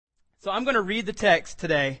So I'm going to read the text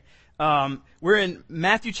today. We're in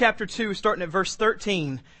Matthew chapter 2, starting at verse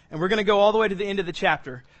 13, and we're going to go all the way to the end of the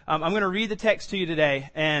chapter. I'm going to read the text to you today,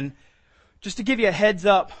 and just to give you a heads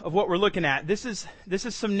up of what we're looking at, this is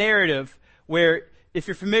some narrative where, if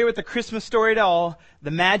you're familiar with the Christmas story at all, the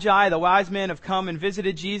Magi, the wise men, have come and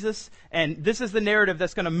visited Jesus, and this is the narrative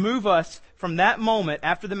that's going to move us from that moment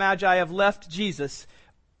after the Magi have left Jesus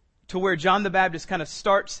to where John the Baptist kind of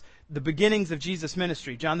starts the beginnings of Jesus'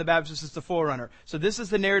 ministry. John the Baptist is the forerunner. So this is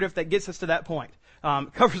the narrative that gets us to that point.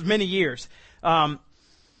 It covers many years. So I'm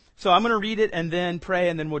going to read it and then pray,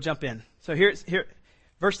 and then we'll jump in. So here,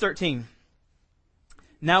 verse 13.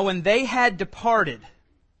 Now when they had departed,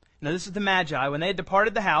 now this is the Magi, when they had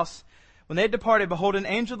departed the house, when they had departed, behold, an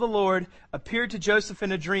angel of the Lord appeared to Joseph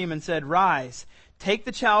in a dream and said, Rise, take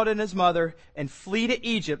the child and his mother, and flee to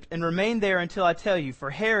Egypt, and remain there until I tell you, for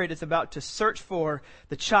Herod is about to search for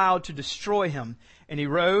the child to destroy him. And he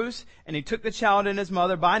rose, and he took the child and his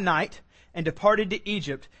mother by night, and departed to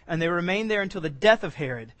Egypt, and they remained there until the death of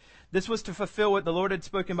Herod. This was to fulfill what the Lord had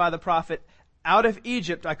spoken by the prophet, Out of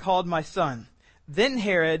Egypt I called my son. Then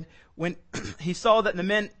Herod, when he saw that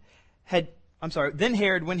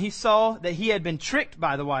when he saw that he had been tricked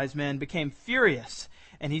by the wise men, became furious,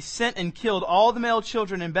 and he sent and killed all the male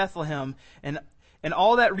children in Bethlehem and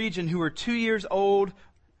all that region who were 2 years old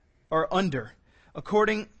or under,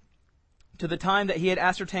 according to the time that he had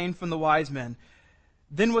ascertained from the wise men.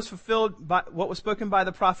 Then was fulfilled by what was spoken by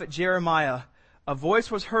the prophet Jeremiah. A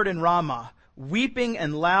voice was heard in Ramah, weeping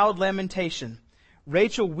and loud lamentation.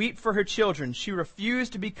 Rachel wept for her children. She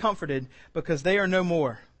refused to be comforted because they are no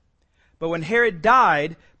more. But when Herod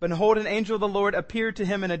died, behold, an angel of the Lord appeared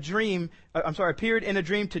in a dream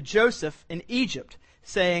to Joseph in Egypt,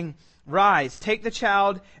 saying, Rise, take the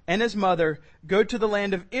child and his mother, go to the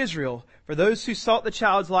land of Israel, for those who sought the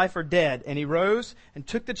child's life are dead. And he rose and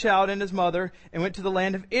took the child and his mother and went to the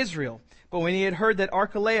land of Israel. But when he had heard that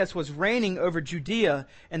Archelaus was reigning over Judea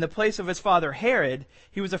in the place of his father Herod,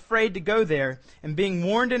 he was afraid to go there. And being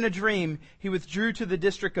warned in a dream, he withdrew to the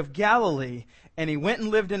district of Galilee. And he went and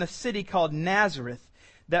lived in a city called Nazareth,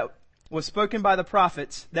 that what was spoken by the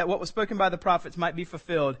prophets might be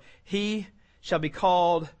fulfilled. He shall be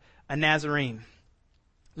called a Nazarene.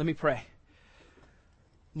 Let me pray.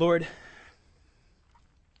 Lord,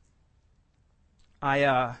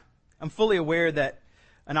 I'm fully aware that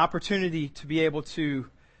an opportunity to be able to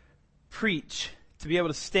preach, to be able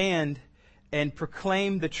to stand and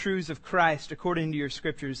proclaim the truths of Christ according to your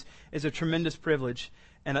scriptures is a tremendous privilege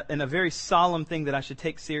and a very solemn thing that I should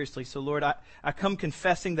take seriously. So Lord, I come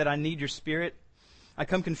confessing that I need your Spirit. I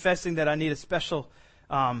come confessing that I need a special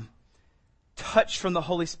touch from the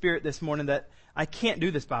Holy Spirit this morning, that I can't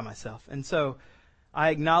do this by myself. And so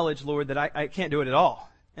I acknowledge, Lord, that I can't do it at all,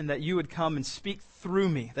 and that you would come and speak through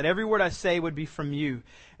me, that every word I say would be from you,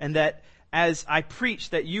 and that as I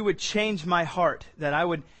preach, that you would change my heart, that I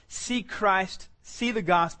would see Christ, see the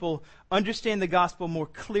gospel, understand the gospel more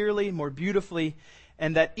clearly, more beautifully,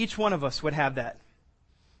 and that each one of us would have that.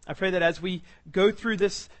 I pray that as we go through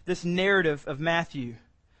this narrative of Matthew,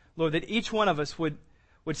 Lord, that each one of us would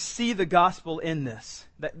see the gospel in this.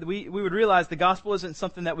 That we would realize the gospel isn't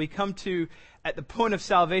something that we come to at the point of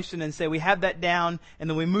salvation and say we have that down and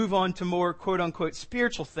then we move on to more quote-unquote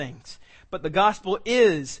spiritual things. But the gospel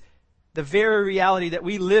is the very reality that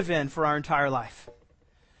we live in for our entire life.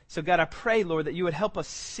 So God, I pray, Lord, that you would help us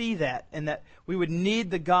see that, and that we would need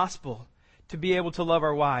the gospel to be able to love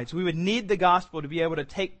our wives. We would need the gospel to be able to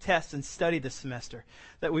take tests and study this semester.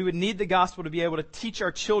 That we would need the gospel to be able to teach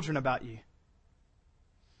our children about you.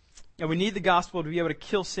 And we need the gospel to be able to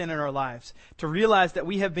kill sin in our lives. To realize that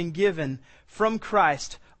we have been given from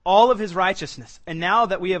Christ all of his righteousness. And now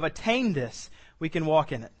that we have attained this, we can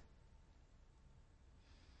walk in it.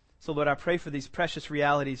 So Lord, I pray for these precious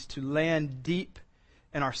realities to land deep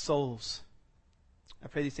in our souls. I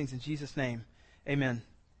pray these things in Jesus' name. Amen.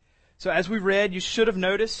 So as we read, you should have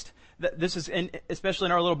noticed that this is, especially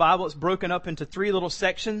in our little Bible, it's broken up into three little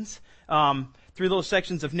sections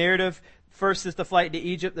of narrative. First is the flight to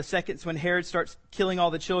Egypt. The second is when Herod starts killing all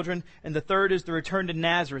the children. And the third is the return to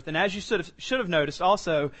Nazareth. And as you should have noticed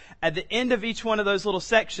also, at the end of each one of those little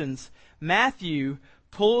sections, Matthew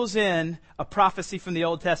pulls in a prophecy from the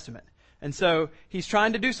Old Testament. And so he's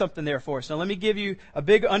trying to do something there for us. Now let me give you a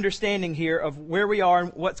big understanding here of where we are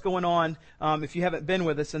and what's going on if you haven't been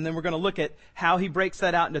with us. And then we're going to look at how he breaks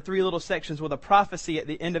that out into three little sections with a prophecy at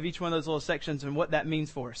the end of each one of those little sections and what that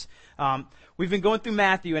means for us. We've been going through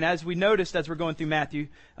Matthew, and as we noticed as we're going through Matthew,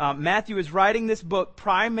 Matthew is writing this book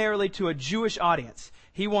primarily to a Jewish audience.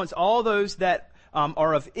 He wants all those that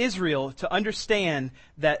are of Israel to understand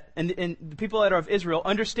that, and the people that are of Israel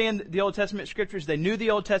understand the Old Testament Scriptures. They knew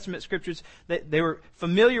the Old Testament Scriptures. They were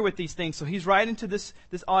familiar with these things. So he's writing to this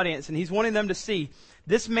audience, and he's wanting them to see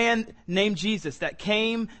this man named Jesus that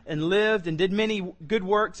came and lived and did many good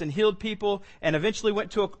works and healed people and eventually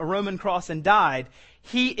went to a Roman cross and died.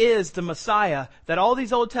 He is the Messiah that all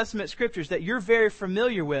these Old Testament Scriptures that you're very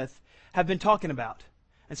familiar with have been talking about.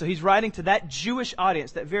 And so he's writing to that Jewish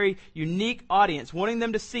audience, that very unique audience, wanting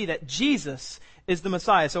them to see that Jesus is the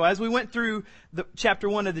Messiah. So as we went through chapter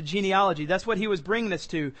 1 of the genealogy, that's what he was bringing us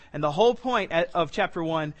to. And the whole point of chapter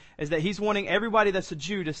 1 is that he's wanting everybody that's a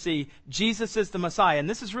Jew to see Jesus is the Messiah. And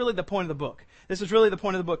this is really the point of the book. This is really the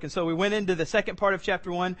point of the book. And so we went into the second part of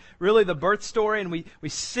chapter 1, really the birth story, and we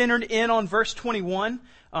centered in on verse 21,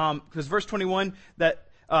 because verse 21 that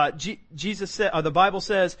Jesus said, the Bible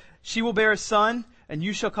says, she will bear a son, and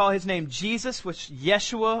you shall call his name Jesus, which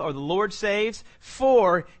Yeshua, or the Lord, saves,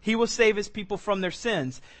 for he will save his people from their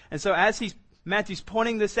sins. And so as Matthew's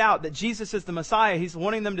pointing this out, that Jesus is the Messiah, he's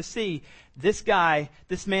wanting them to see this guy,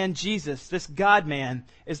 this man Jesus, this God-man,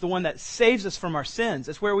 is the one that saves us from our sins.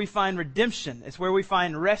 It's where we find redemption. It's where we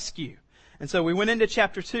find rescue. And so we went into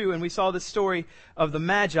chapter 2, and we saw the story of the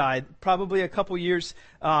Magi, probably a couple years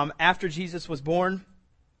after Jesus was born.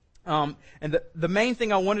 And the main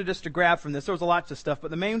thing I wanted us to grab from this, there was a lot of stuff,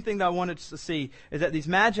 but the main thing that I wanted us to see is that these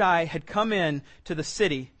Magi had come in to the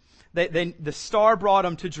city. The star brought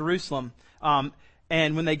them to Jerusalem.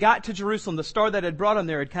 And when they got to Jerusalem, the star that had brought them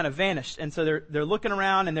there had kind of vanished. And so they're looking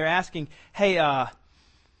around and they're asking, hey,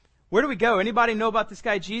 where do we go? Anybody know about this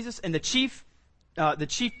guy Jesus? And the chief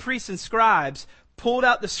priests and scribes pulled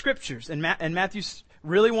out the scriptures. And Matthew's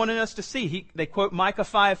really wanting us to see. They quote Micah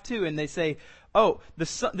 5:2, and they say, oh,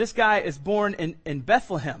 this guy is born in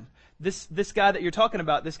Bethlehem. This guy that you're talking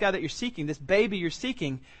about, this guy that you're seeking, this baby you're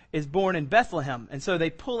seeking is born in Bethlehem. And so they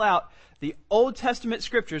pull out the Old Testament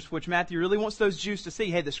Scriptures, which Matthew really wants those Jews to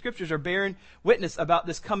see. Hey, the Scriptures are bearing witness about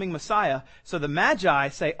this coming Messiah. So the Magi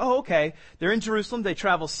say, oh, okay, they're in Jerusalem. They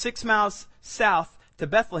travel 6 miles south to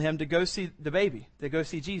Bethlehem to go see the baby, to go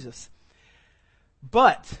see Jesus.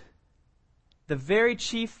 But the very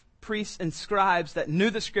chief priests and scribes that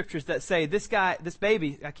knew the Scriptures that say this guy, this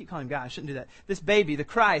baby, I keep calling him guy, I shouldn't do that. This baby, the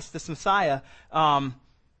Christ, this Messiah,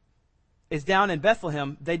 is down in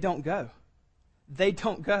Bethlehem. They don't go. They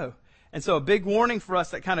don't go. And so a big warning for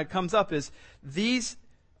us that kind of comes up is these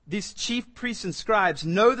chief priests and scribes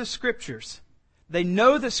know the Scriptures. They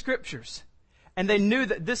know the Scriptures. And they knew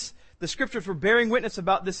that the Scriptures were bearing witness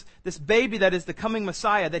about this baby that is the coming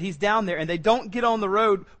Messiah, that he's down there. And they don't get on the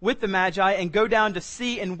road with the Magi and go down to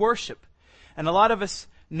see and worship. And a lot of us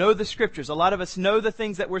know the Scriptures. A lot of us know the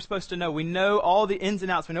things that we're supposed to know. We know all the ins and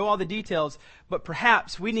outs. We know all the details. But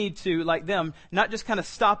perhaps we need to, like them, not just kind of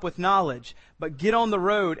stop with knowledge, but get on the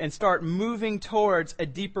road and start moving towards a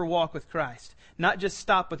deeper walk with Christ. Not just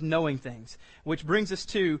stop with knowing things. Which brings us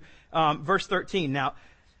to verse 13. Now,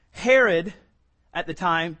 Herod at the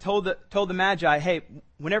time told the Magi, hey,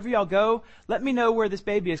 whenever y'all go, let me know where this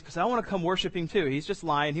baby is, because I want to come worship him too. He's just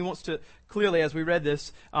lying. He wants to, clearly, as we read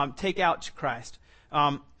this, take out Christ.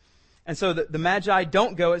 And so the Magi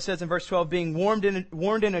don't go. It says in verse 12, being warned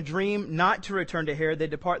in a dream not to return to Herod, they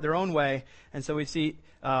depart their own way. And so we see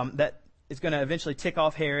that it's going to eventually tick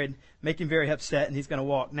off Herod, make him very upset, and he's going to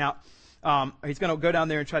walk. Now, he's going to go down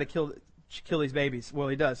there and try to kill these babies. Well,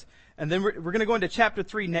 he does. And then we're going to go into chapter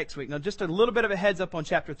 3 next week. Now, just a little bit of a heads up on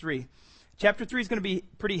chapter 3. Chapter 3 is going to be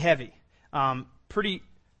pretty heavy.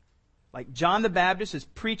 Like John the Baptist is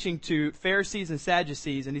preaching to Pharisees and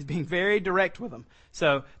Sadducees, and he's being very direct with them.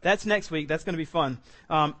 So that's next week. That's going to be fun.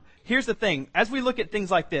 Here's the thing. As we look at things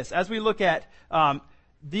like this, as we look at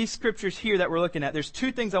these scriptures here that we're looking at, there's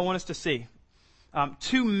two things I want us to see.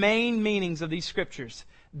 Two main meanings of these scriptures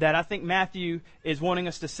that I think Matthew is wanting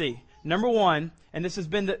us to see. Number one, and this has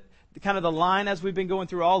been the kind of the line as we've been going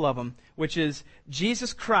through all of them, which is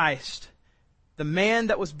Jesus Christ, the man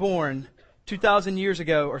that was born 2,000 years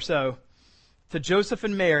ago or so to Joseph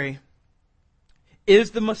and Mary,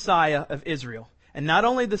 is the Messiah of Israel. And not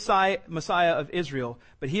only the Messiah of Israel,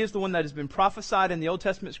 but he is the one that has been prophesied in the Old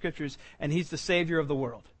Testament scriptures, and he's the Savior of the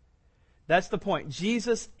world. That's the point.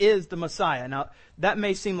 Jesus is the Messiah. Now, that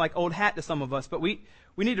may seem like old hat to some of us, but we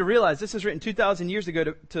need to realize this is written 2,000 years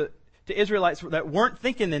ago to Israelites that weren't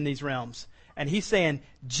thinking in these realms. And he's saying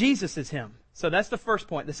Jesus is him. So that's the first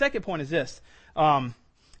point. The second point is this.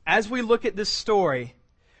 As we look at this story,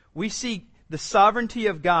 we see the sovereignty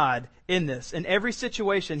of God in this. In every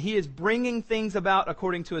situation, he is bringing things about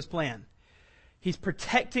according to his plan. He's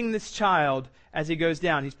protecting this child as he goes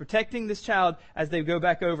down. He's protecting this child as they go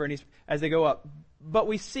back over and as they go up. But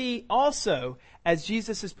we see also, as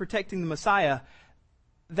Jesus is protecting the Messiah,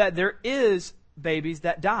 that there is babies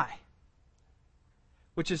that die,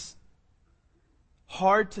 which is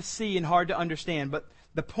hard to see and hard to understand. But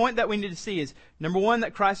the point that we need to see is, number one,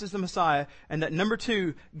 that Christ is the Messiah, and that number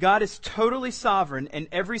two, God is totally sovereign in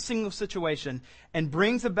every single situation and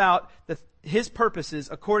brings about His purposes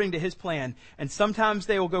according to His plan. And sometimes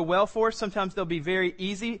they will go well for us, sometimes they'll be very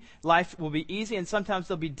easy, life will be easy, and sometimes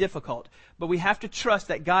they'll be difficult. But we have to trust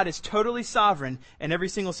that God is totally sovereign in every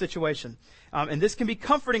single situation. And this can be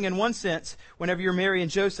comforting in one sense whenever you're Mary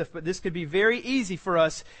and Joseph, but this could be very easy for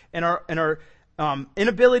us in our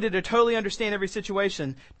inability to totally understand every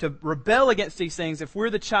situation, to rebel against these things if we're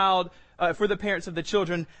the parents of the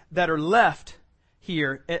children that are left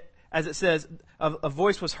here. As it says, a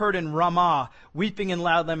voice was heard in Ramah, weeping in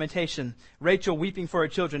loud lamentation. Rachel weeping for her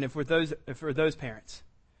children if we're those parents.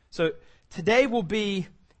 So today will be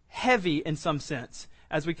heavy in some sense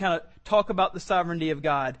as we kind of talk about the sovereignty of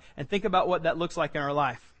God and think about what that looks like in our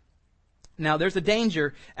life. Now, there's a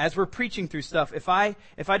danger as we're preaching through stuff. If I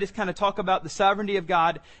just kind of talk about the sovereignty of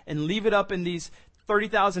God and leave it up in these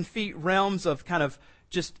 30,000 feet realms of kind of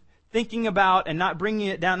just thinking about and not bringing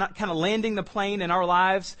it down, not kind of landing the plane in our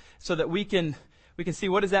lives so that we can see,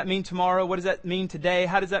 what does that mean tomorrow? What does that mean today?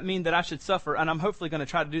 How does that mean that I should suffer? And I'm hopefully going to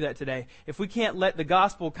try to do that today. If we can't let the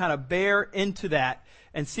gospel kind of bear into that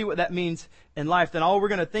and see what that means in life, then all we're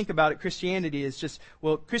going to think about at Christianity is just,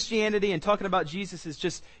 well, Christianity and talking about Jesus is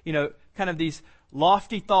just, kind of these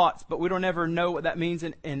lofty thoughts, but we don't ever know what that means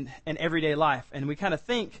in everyday life. And we kind of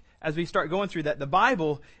think, as we start going through that, the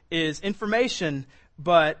Bible is information,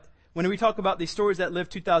 but when we talk about these stories that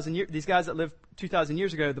lived 2,000 years, these guys that lived 2,000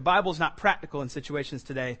 years ago, the Bible's not practical in situations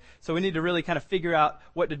today. So we need to really kind of figure out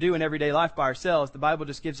what to do in everyday life by ourselves. The Bible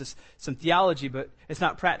just gives us some theology, but it's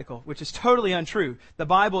not practical, which is totally untrue. The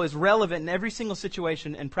Bible is relevant in every single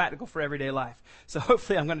situation and practical for everyday life. So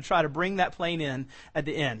hopefully I'm going to try to bring that plane in at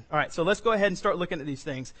the end. All right, so let's go ahead and start looking at these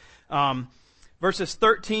things. Verses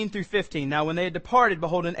 13 through 15. Now when they had departed,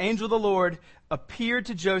 behold, an angel of the Lord appeared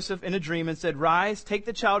to Joseph in a dream and said, "Rise, take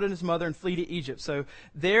the child and his mother and flee to Egypt." So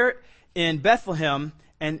they're in Bethlehem,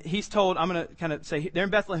 and he's told, I'm going to kind of say, they're in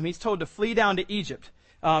Bethlehem, he's told to flee down to Egypt.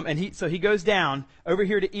 So he goes down over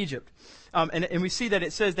here to Egypt. And we see that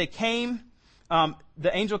it says they came,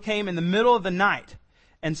 the angel came in the middle of the night.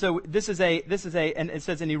 And so and it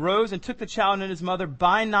says, and he rose and took the child and his mother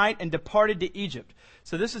by night and departed to Egypt.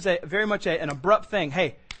 So this is very much an abrupt thing.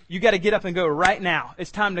 Hey, you got to get up and go right now.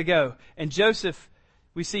 It's time to go. And Joseph,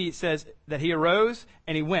 we see it says that he arose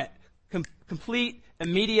and he went. Complete,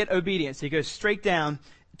 immediate obedience. He goes straight down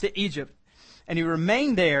to Egypt. And he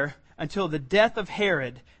remained there until the death of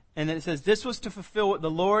Herod. And then it says, this was to fulfill what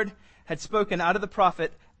the Lord had spoken out of the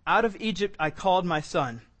prophet, "Out of Egypt I called my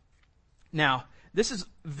son." Now, this is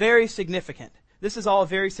very significant. This is all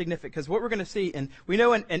very significant because what we're going to see, and we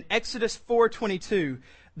know in Exodus 4:22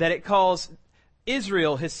 that it calls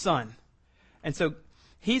Israel his son. And so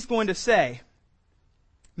he's going to say,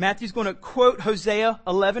 Matthew's going to quote Hosea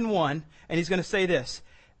 11:1, and he's going to say this,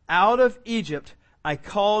 "Out of Egypt I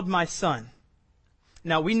called my son."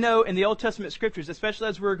 Now we know in the Old Testament scriptures, especially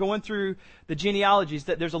as we're going through the genealogies,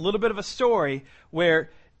 that there's a little bit of a story where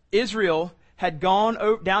Israel had gone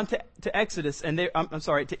down to Exodus, and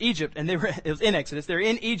to Egypt, and it was in Exodus. They're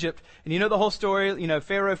in Egypt, and you know the whole story.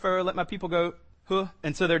 Pharaoh, let my people go.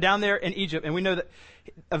 And so they're down there in Egypt, and we know that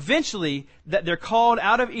eventually that they're called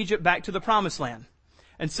out of Egypt back to the Promised Land.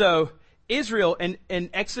 And so Israel in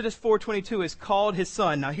Exodus 4:22 is called his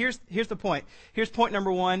son. Now here's the point. Here's point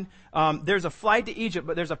number one. There's a flight to Egypt,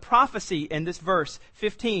 but there's a prophecy in this verse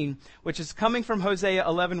 15, which is coming from Hosea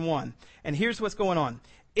 11:1. And here's what's going on.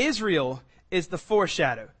 Israel is the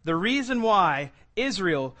foreshadow. The reason why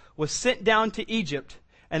Israel was sent down to Egypt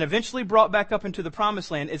and eventually brought back up into the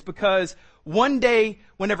Promised Land is because one day,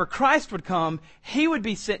 whenever Christ would come, he would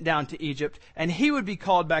be sent down to Egypt and he would be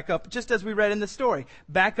called back up, just as we read in the story,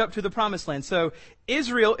 back up to the Promised Land. So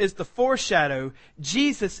Israel is the foreshadow.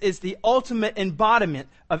 Jesus is the ultimate embodiment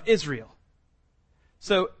of Israel.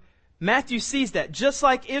 So Matthew sees that. Just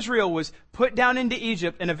like Israel was put down into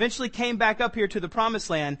Egypt and eventually came back up here to the Promised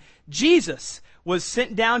Land, Jesus was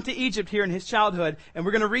sent down to Egypt here in his childhood, and we're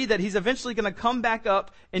going to read that he's eventually going to come back up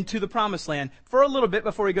into the Promised Land for a little bit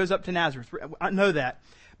before he goes up to Nazareth. I know that.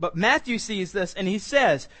 But Matthew sees this, and he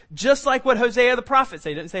says, just like what Hosea the prophet said,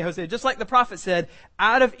 he didn't say Hosea, just like the prophet said,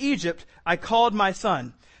 "Out of Egypt I called my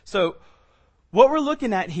son." So what we're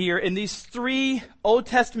looking at here in these three Old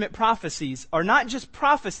Testament prophecies are not just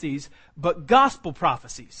prophecies, but gospel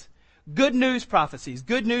prophecies. Good news prophecies.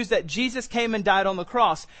 Good news that Jesus came and died on the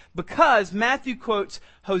cross, because Matthew quotes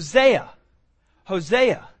Hosea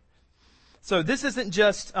Hosea. So this isn't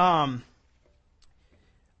just a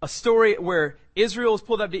story where Israel is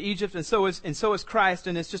pulled up to Egypt and so is Christ,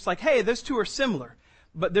 and it's just like, hey, those two are similar.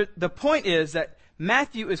 But the point is that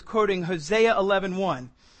Matthew is quoting Hosea 11:1.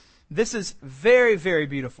 This is very, very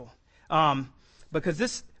beautiful, because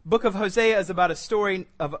this book of Hosea is about a story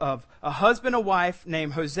of a husband and wife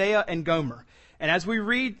named Hosea and Gomer. And as we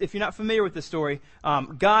read, if you're not familiar with this story,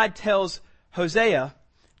 God tells Hosea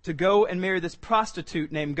to go and marry this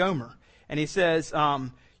prostitute named Gomer. And he says,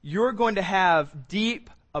 you're going to have deep,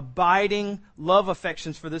 abiding love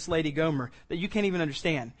affections for this lady Gomer that you can't even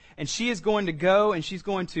understand. And she is going to go and she's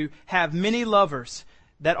going to have many lovers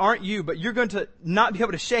that aren't you, but you're going to not be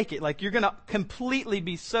able to shake it. Like, you're going to completely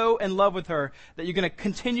be so in love with her that you're going to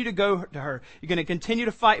continue to go to her. You're going to continue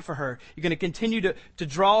to fight for her. You're going to continue to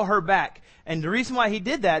draw her back. And the reason why he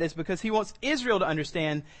did that is because he wants Israel to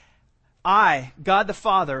understand, I, God the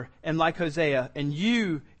Father, am like Hosea, and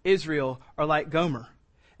you, Israel, are like Gomer.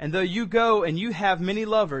 And though you go and you have many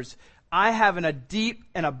lovers, I have a deep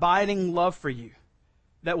and abiding love for you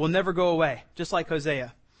that will never go away, just like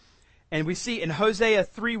Hosea. And we see in Hosea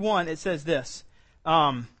 3:1, it says this,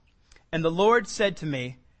 and the Lord said to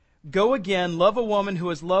me, go again, love a woman who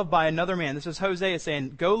is loved by another man. This is Hosea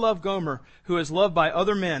saying, go love Gomer, who is loved by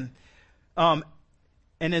other men, and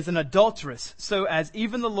is an adulteress. So as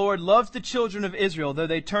even the Lord loves the children of Israel, though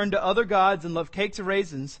they turn to other gods and love cakes and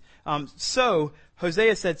raisins, so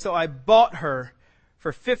Hosea said, so I bought her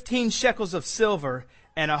for 15 shekels of silver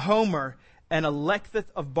and a homer and a lethech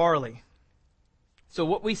of barley. So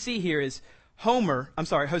what we see here is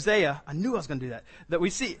Hosea. I knew I was going to do that.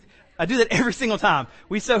 I do that every single time.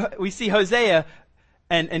 We see Hosea,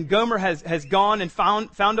 and Gomer has gone and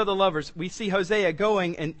found other lovers. We see Hosea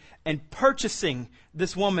going and purchasing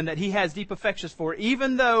this woman that he has deep affections for,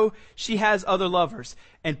 even though she has other lovers,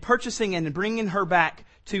 and purchasing and bringing her back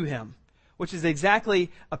to him, which is exactly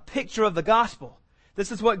a picture of the gospel. This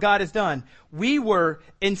is what God has done. We were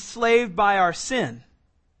enslaved by our sin,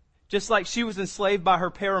 just like she was enslaved by her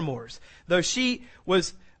paramours. Though she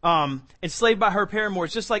was enslaved by her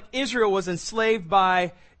paramours, just like Israel was enslaved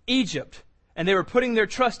by Egypt, and they were putting their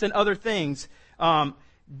trust in other things,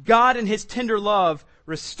 God in his tender love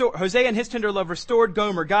Hosea in his tender love restored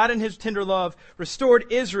Gomer. God in his tender love restored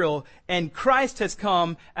Israel, and Christ has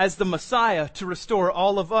come as the Messiah to restore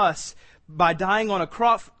all of us by dying on a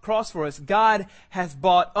cross for us. God has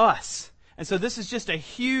bought us. And so this is just a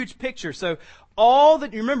huge picture. So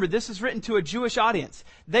remember, this is written to a Jewish audience.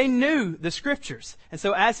 They knew the scriptures. And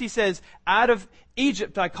so as he says, out of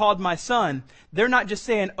Egypt I called my son, they're not just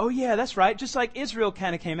saying, oh yeah, that's right. Just like Israel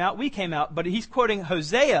kind of came out, we came out. But he's quoting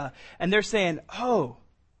Hosea, and they're saying, oh,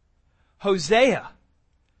 Hosea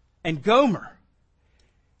and Gomer.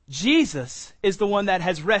 Jesus is the one that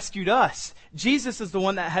has rescued us. Jesus is the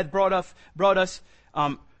one that had brought us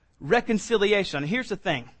reconciliation. And here's the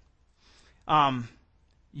thing.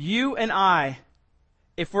 You and I,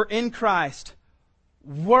 if we're in Christ,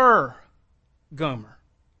 were Gomer.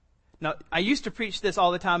 Now, I used to preach this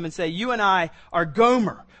all the time and say, you and I are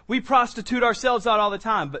Gomer. We prostitute ourselves out all the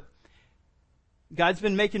time. But God's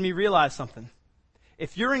been making me realize something.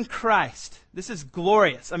 If you're in Christ, this is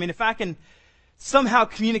glorious. I mean, if I can somehow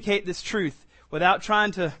communicate this truth without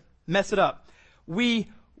trying to mess it up. We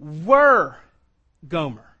were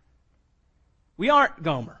Gomer. We aren't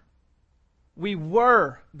Gomer. We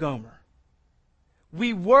were Gomer.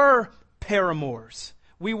 We were paramours.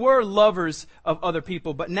 We were lovers of other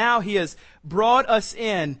people, but now he has brought us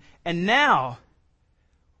in, and now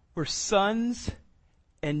we're sons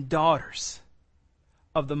and daughters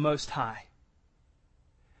of the Most High.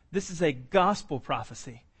 This is a gospel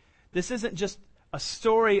prophecy. This isn't just a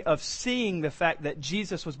story of seeing the fact that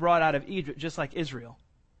Jesus was brought out of Egypt just like Israel.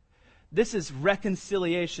 This is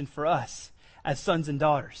reconciliation for us as sons and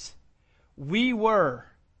daughters. We were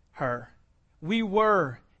her. We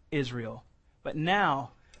were Israel. But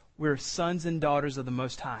now we're sons and daughters of the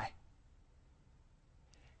Most High.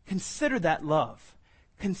 Consider that love.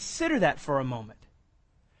 Consider that for a moment.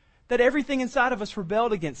 That everything inside of us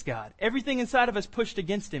rebelled against God. Everything inside of us pushed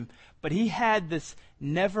against him. But he had this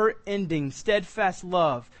never-ending, steadfast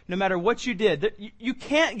love. No matter what you did, you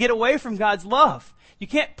can't get away from God's love. You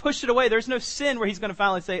can't push it away. There's no sin where he's going to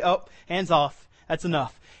finally say, oh, hands off. That's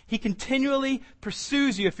enough. He continually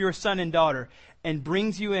pursues you if you're a son and daughter and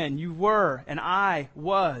brings you in. You were, and I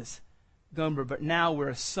was Gomer, but now we're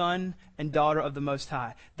a son and daughter of the Most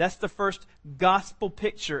High. That's the first gospel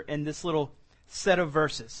picture in this little set of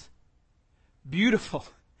verses. Beautiful.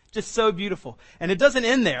 Just so beautiful. And it doesn't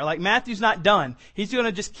end there. Like, Matthew's not done. He's going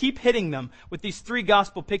to just keep hitting them with these 3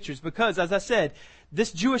 gospel pictures because, as I said,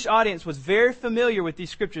 this Jewish audience was very familiar with these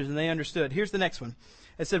scriptures and they understood. Here's the next one.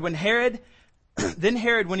 It said, Then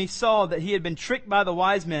Herod, when he saw that he had been tricked by the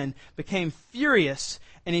wise men, became furious,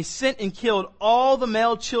 and he sent and killed all the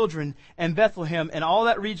male children in Bethlehem and all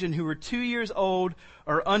that region who were 2 years old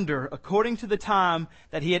or under, according to the time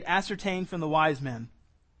that he had ascertained from the wise men.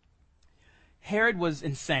 Herod was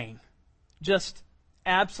insane. Just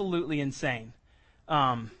absolutely insane.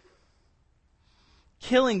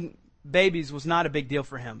 Killing babies was not a big deal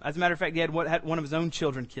for him. As a matter of fact, he had one of his own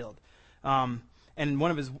children killed. And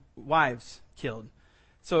one of his wives killed.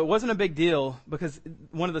 So it wasn't a big deal because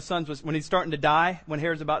one of the sons was, when he's starting to die, when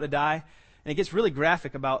Herod's about to die, and it gets really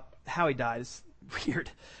graphic about how he died. It's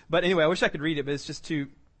weird. But anyway, I wish I could read it, but it's just too,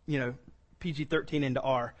 PG-13 into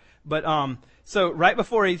R. But, so right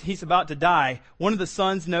before he's about to die, one of the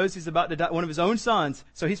sons knows he's about to die, one of his own sons,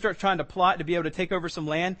 so he starts trying to plot to be able to take over some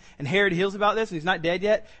land, and Herod hears about this, and he's not dead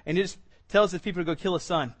yet, and he just tells his people to go kill his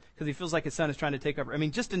son, because he feels like his son is trying to take over. I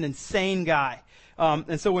mean, just an insane guy.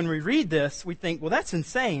 And so when we read this, we think, well, that's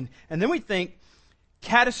insane. And then we think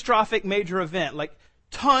catastrophic major event, like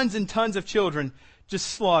tons and tons of children just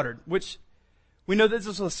slaughtered, which we know this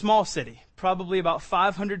was a small city, probably about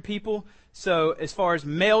 500 people. So as far as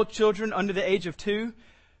male children under the age of 2,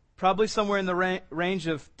 probably somewhere in the range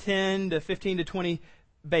of 10 to 15 to 20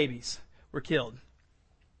 babies were killed.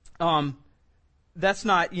 That's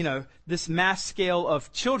not, this mass scale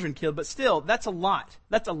of children killed, but still, that's a lot.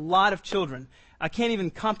 That's a lot of children. I can't even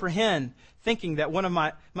comprehend thinking that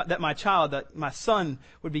that my son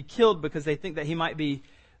would be killed because they think that he might be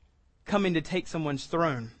coming to take someone's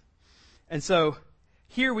throne. And so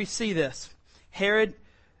here we see this. Herod,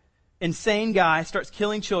 insane guy, starts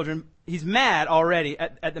killing children. He's mad already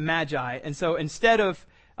at the Magi. And so instead of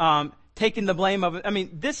taking the blame of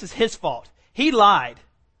it, this is his fault. He lied.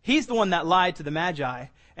 He's the one that lied to the Magi,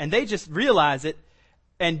 and they just realize it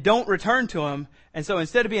and don't return to him. And so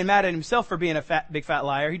instead of being mad at himself for being a big fat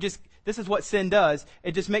liar, this is what sin does.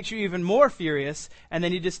 It just makes you even more furious, and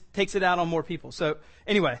then he just takes it out on more people. So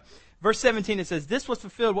anyway, verse 17, it says, "This was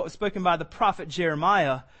fulfilled what was spoken by the prophet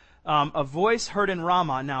Jeremiah, a voice heard in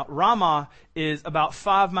Ramah." Now, Ramah is about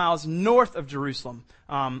 5 miles north of Jerusalem.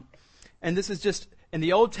 And this is just, in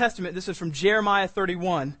the Old Testament, this is from Jeremiah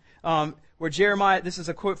 31, this is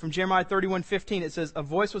a quote from Jeremiah 31:15. It says, "A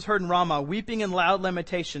voice was heard in Ramah, weeping in loud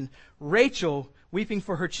lamentation, Rachel weeping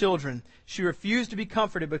for her children. She refused to be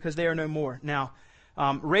comforted because they are no more." Now,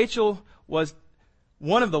 Rachel was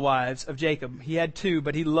one of the wives of Jacob. He had 2,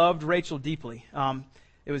 but he loved Rachel deeply.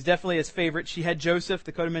 It was definitely his favorite. She had Joseph,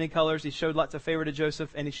 the coat of many colors. He showed lots of favor to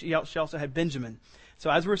Joseph, and she also had Benjamin. So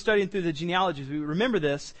as we're studying through the genealogies, we remember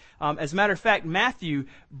this. As a matter of fact, Matthew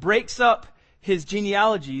breaks up his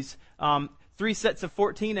genealogies, 3 sets of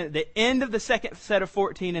 14, and at the end of the second set of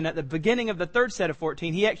 14 and at the beginning of the third set of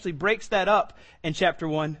 14, he actually breaks that up in chapter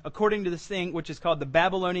 1 according to this thing which is called the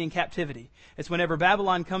Babylonian captivity. It's whenever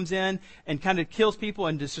Babylon comes in and kind of kills people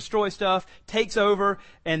and destroys stuff, takes over,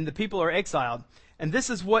 and the people are exiled. And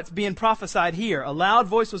this is what's being prophesied here. "A loud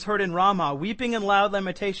voice was heard in Ramah, weeping in loud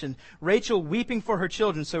lamentation, Rachel weeping for her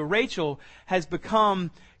children." So Rachel has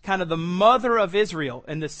become kind of the mother of Israel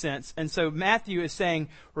in this sense. And so Matthew is saying,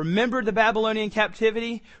 remember the Babylonian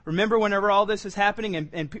captivity? Remember whenever all this is happening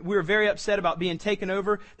and we were very upset about being taken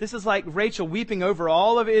over? This is like Rachel weeping over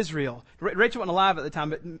all of Israel. Rachel wasn't alive at the time,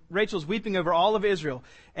 but Rachel's weeping over all of Israel.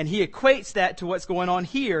 And he equates that to what's going on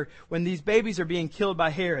here when these babies are being killed by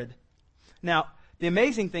Herod. Now, the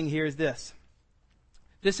amazing thing here is this.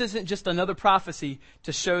 This isn't just another prophecy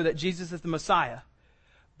to show that Jesus is the Messiah,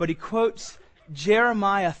 but he quotes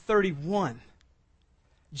Jeremiah 31.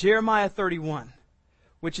 Jeremiah 31,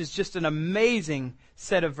 which is just an amazing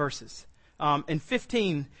set of verses. In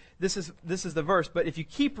 15, this is the verse, but if you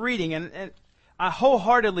keep reading, and I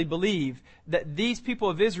wholeheartedly believe that these people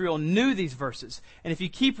of Israel knew these verses. And if you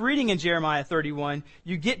keep reading in Jeremiah 31,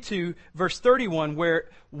 you get to verse 31, where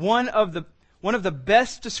one of the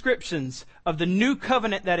best descriptions of the new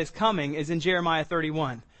covenant that is coming is in Jeremiah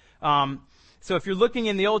 31. So if you're looking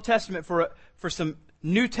in the Old Testament for some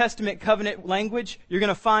New Testament covenant language, you're going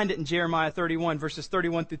to find it in Jeremiah 31, verses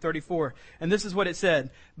 31 through 34. And this is what it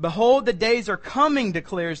said. "Behold, the days are coming,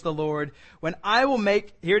 declares the Lord, when I will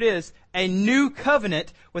make," here it is, "a new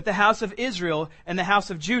covenant with the house of Israel and the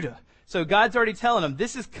house of Judah." So God's already telling them,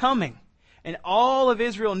 this is coming. And all of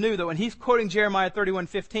Israel knew that when he's quoting Jeremiah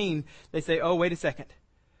 31:15, they say, oh, wait a second.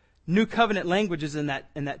 New covenant language is in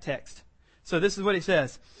that text. So this is what he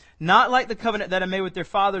says. "Not like the covenant that I made with their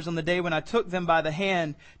fathers on the day when I took them by the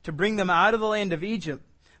hand to bring them out of the land of Egypt,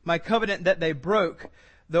 my covenant that they broke,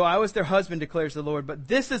 though I was their husband, declares the Lord. But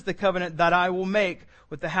this is the covenant that I will make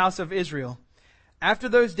with the house of Israel. After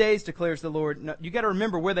those days, declares the Lord. Now, you got to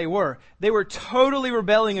remember where they were. They were totally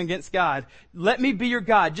rebelling against God. Let me be your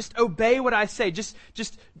God. Just obey what I say. Just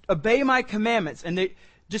obey my commandments. And they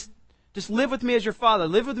just live with me as your father.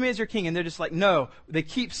 Live with me as your king. And they're just like, no. They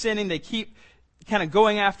keep sinning. They keep kind of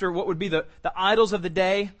going after what would be the idols of the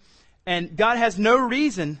day. And God has no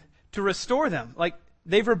reason to restore them. Like,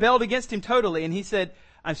 they've rebelled against him totally. And he said,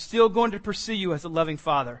 I'm still going to pursue you as a loving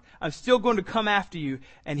father. I'm still going to come after you.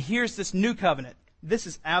 And here's this new covenant. This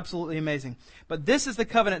is absolutely amazing. But this is the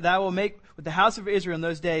covenant that I will make with the house of Israel in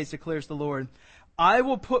those days, declares the Lord. I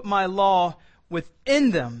will put my law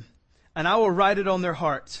within them, and I will write it on their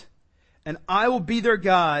hearts. And I will be their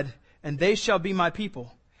God, and they shall be my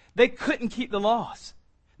people. They couldn't keep the laws.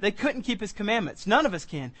 They couldn't keep his commandments. None of us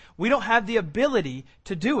can. We don't have the ability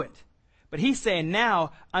to do it. But he's saying,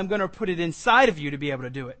 now I'm going to put it inside of you to be able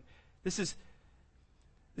to do it. This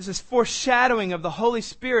is foreshadowing of the Holy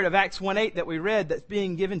Spirit of Acts 1:8 that we read that's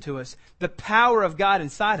being given to us. The power of God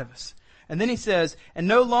inside of us. And then he says, and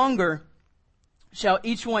no longer shall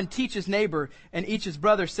each one teach his neighbor and each his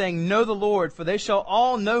brother, saying, know the Lord, for they shall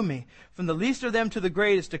all know me, from the least of them to the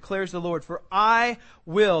greatest, declares the Lord. For I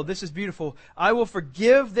will, this is beautiful, I will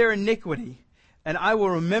forgive their iniquity, and I will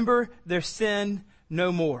remember their sin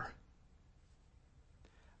no more.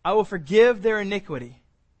 I will forgive their iniquity,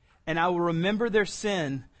 and I will remember their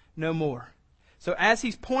sin no more. So as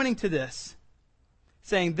he's pointing to this,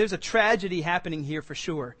 saying there's a tragedy happening here for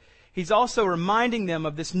sure, he's also reminding them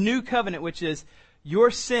of this new covenant, which is your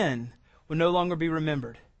sin will no longer be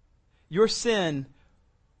remembered. Your sin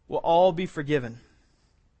will all be forgiven.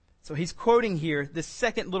 So he's quoting here this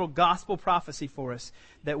second little gospel prophecy for us,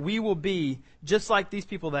 that we will be just like these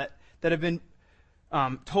people that have been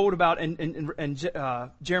told about in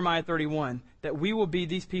Jeremiah 31, that we will be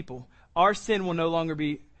these people. Our sin will no longer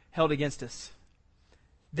be held against us.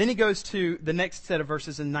 Then he goes to the next set of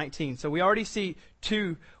verses in 19. So we already see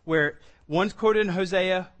two where one's quoted in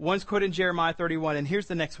Hosea, one's quoted in Jeremiah 31, and here's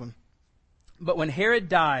the next one. But when Herod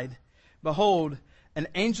died, behold, an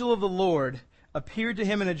angel of the Lord appeared to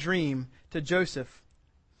him in a dream to Joseph,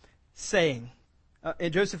 saying,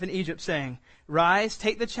 Joseph in Egypt, saying, rise,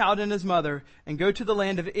 take the child and his mother, and go to the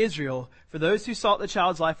land of Israel, for those who sought the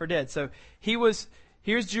child's life are dead. So here's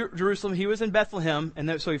Jerusalem, he was in Bethlehem,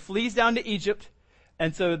 and so he flees down to Egypt,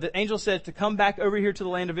 and so the angel says to come back over here to the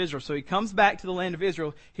land of Israel. So he comes back to the land of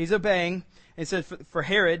Israel, he's obeying, and says for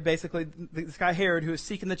Herod, basically, this guy Herod, who is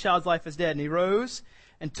seeking the child's life, is dead. And he rose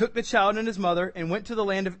and took the child and his mother and went to the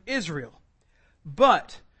land of Israel.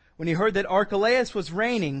 But when he heard that Archelaus was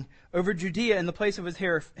reigning over Judea in the place of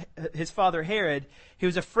his father Herod, he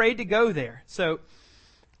was afraid to go there. So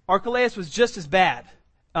Archelaus was just as bad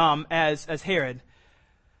as Herod.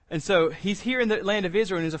 And so he's here in the land of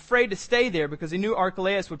Israel and he's afraid to stay there because he knew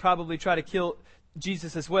Archelaus would probably try to kill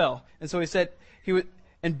Jesus as well. And so he said,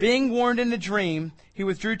 and being warned in a dream, he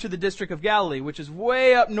withdrew to the district of Galilee, which is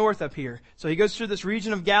way up north up here. So he goes through this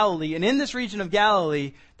region of Galilee, and in this region of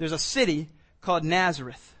Galilee, there's a city called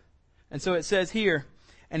Nazareth. And so it says here,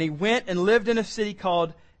 and he went and lived in a city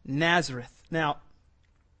called Nazareth. Now,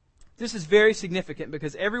 this is very significant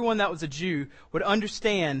because everyone that was a Jew would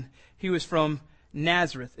understand he was from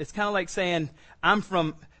Nazareth. It's kind of like saying, I'm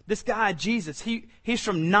from, this guy, Jesus, he's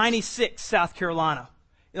from 96, South Carolina.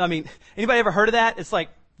 You know, I mean, anybody ever heard of that? It's like,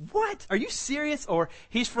 what? Are you serious? Or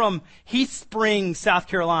he's from Heath Springs, South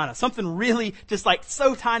Carolina. Something really just like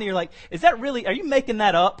so tiny. You're like, is that really, are you making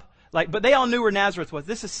that up? Like, but they all knew where Nazareth was.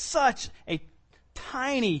 This is such a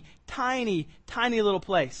tiny, tiny, tiny little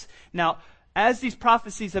place. Now, as these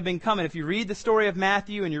prophecies have been coming, if you read the story of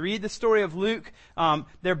Matthew and you read the story of Luke,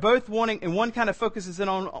 they're both wanting, and one kind of focuses in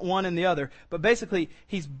on one and the other. But basically,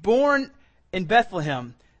 he's born in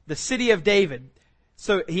Bethlehem, the city of David.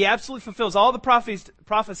 So he absolutely fulfills all the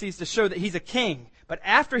prophecies to show that he's a king. But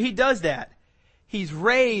after he does that, he's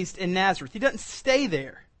raised in Nazareth. He doesn't stay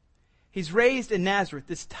there. He's raised in Nazareth,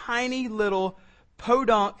 this tiny little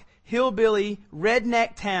podunk, hillbilly,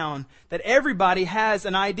 redneck town that everybody has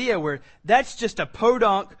an idea where that's just a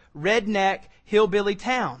podunk, redneck, hillbilly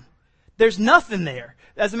town. There's nothing there.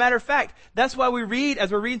 As a matter of fact, that's why we read,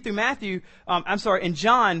 as we're reading through Matthew, in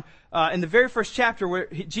John, in the very first chapter where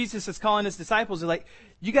Jesus is calling his disciples, they're like,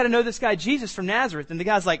 you got to know this guy Jesus from Nazareth. And the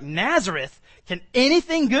guy's like, Nazareth? Can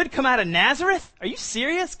anything good come out of Nazareth? Are you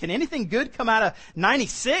serious? Can anything good come out of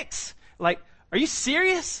 96? Like, are you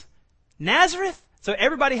serious? Nazareth? So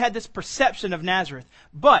everybody had this perception of Nazareth.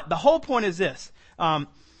 But the whole point is this. The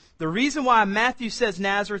reason why Matthew says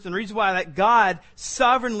Nazareth and the reason why that God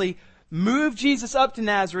sovereignly moved Jesus up to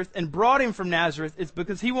Nazareth and brought him from Nazareth is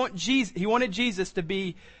because he wanted Jesus to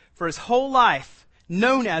be, for his whole life,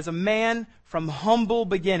 known as a man from humble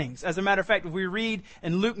beginnings. As a matter of fact, if we read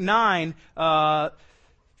in Luke 9,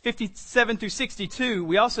 57 through 62,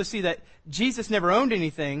 we also see that Jesus never owned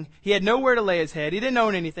anything. He had nowhere to lay his head. He didn't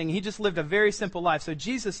own anything. He just lived a very simple life. So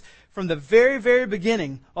Jesus, from the very, very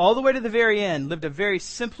beginning, all the way to the very end, lived a very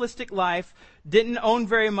simplistic life, didn't own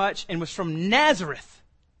very much, and was from Nazareth.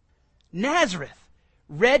 Nazareth.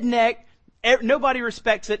 Redneck. Nobody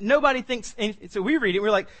respects it. Nobody thinks anything. So we read it.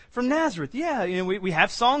 We're like, from Nazareth. Yeah, we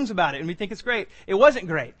have songs about it, and we think it's great. It wasn't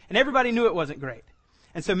great. And everybody knew it wasn't great.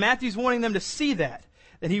 And so Matthew's wanting them to see that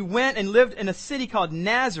he went and lived in a city called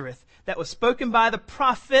Nazareth that was spoken by the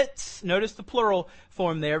prophets. Notice the plural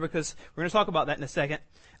form there, because we're going to talk about that in a second.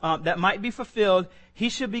 That might be fulfilled. He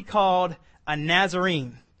should be called a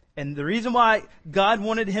Nazarene. And the reason why God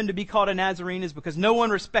wanted him to be called a Nazarene is because no one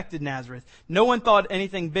respected Nazareth. No one thought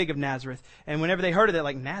anything big of Nazareth. And whenever they heard of it,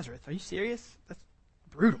 like, Nazareth? Are you serious? That's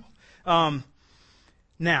brutal.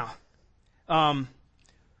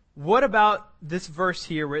 What about this verse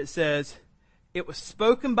here where it says, it was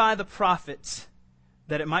spoken by the prophets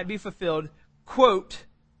that it might be fulfilled, quote,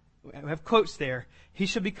 we have quotes there, he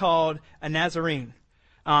should be called a Nazarene.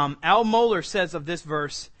 Al Mohler says of this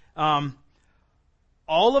verse,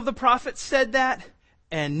 all of the prophets said that,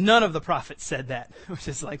 and none of the prophets said that. Which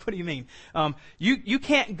is like, what do you mean? You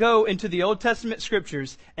can't go into the Old Testament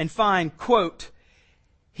scriptures and find, quote,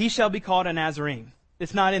 he shall be called a Nazarene.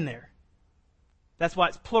 It's not in there. That's why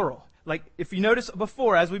it's plural. Like, if you notice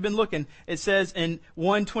before, as we've been looking, it says in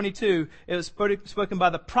 1:22, it was spoken by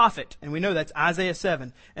the prophet, and we know that's Isaiah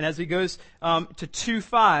 7. And as he goes to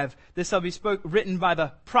 2:5, this shall be written by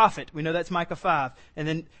the prophet. We know that's Micah 5. And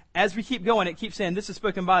then as we keep going, it keeps saying this is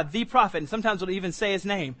spoken by the prophet, and sometimes it'll even say his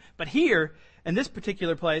name. But here, in this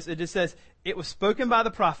particular place, it just says, it was spoken by the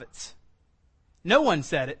prophets. No one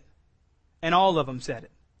said it, and all of them said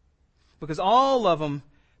it. Because all of them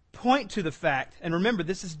point to the fact, and remember,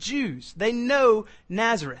 this is Jews. They know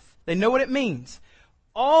Nazareth. They know what it means.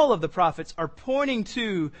 All of the prophets are pointing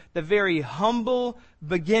to the very humble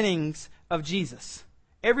beginnings of Jesus.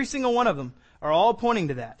 Every single one of them are all pointing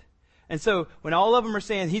to that. And so when all of them are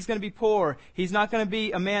saying he's going to be poor, he's not going to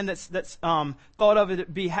be a man that's thought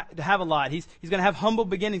of to have a lot. He's going to have humble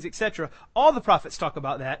beginnings, etc. All the prophets talk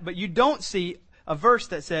about that, but you don't see a verse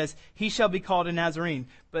that says he shall be called a Nazarene.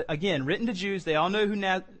 But again, written to Jews, they all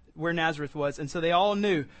know where Nazareth was, and so they all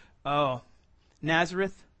knew, oh,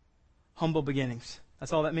 Nazareth, humble beginnings.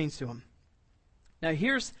 That's all that means to them. Now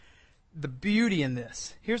here's the beauty in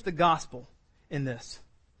this. Here's the gospel in this.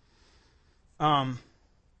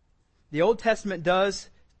 The Old Testament does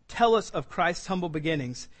tell us of Christ's humble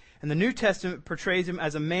beginnings, and the New Testament portrays him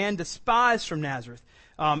as a man despised from Nazareth.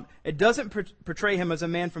 It doesn't portray him as a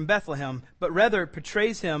man from Bethlehem, but rather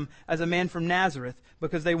portrays him as a man from Nazareth,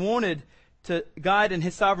 because they wanted to, God in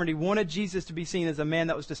his sovereignty wanted Jesus to be seen as a man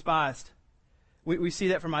that was despised. We see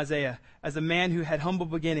that from Isaiah, as a man who had humble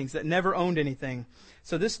beginnings, that never owned anything.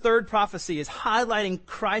 So this third prophecy is highlighting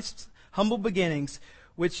Christ's humble beginnings,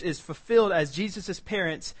 which is fulfilled as Jesus'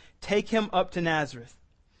 parents take him up to Nazareth.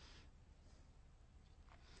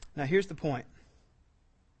 Now here's the point.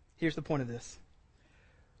 Here's the point of this.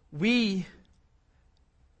 We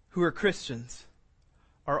who are Christians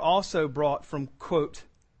are also brought from, quote,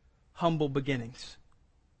 humble beginnings.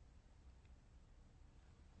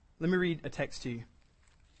 Let me read a text to you.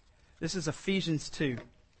 This is Ephesians 2.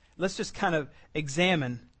 Let's just kind of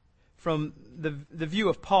examine from the view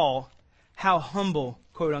of Paul how humble,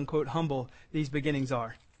 quote unquote, humble these beginnings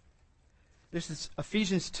are. This is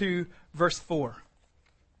Ephesians 2, verse 4.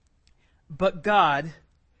 But God,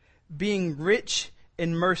 being rich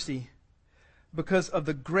in mercy, because of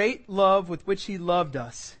the great love with which he loved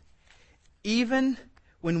us, even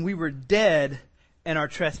when we were dead in our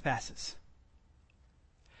trespasses.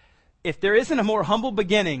 If there isn't a more humble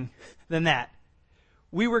beginning than that,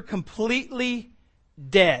 we were completely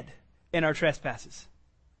dead in our trespasses.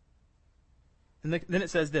 And then it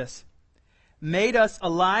says this, made us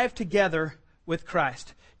alive together with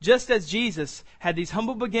Christ. Just as Jesus had these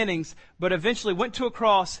humble beginnings, but eventually went to a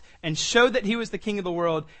cross and showed that he was the King of the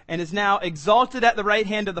world and is now exalted at the right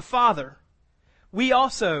hand of the Father, we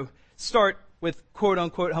also start with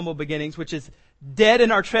quote-unquote humble beginnings, which is dead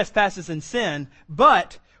in our trespasses and sin,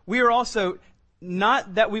 but we are also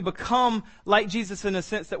not that we become like Jesus in a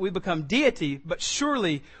sense that we become deity, but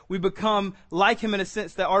surely we become like him in a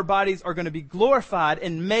sense that our bodies are going to be glorified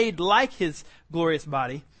and made like his glorious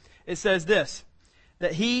body. It says this,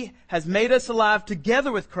 that he has made us alive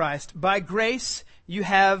together with Christ. By grace you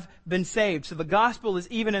have been saved. So the gospel is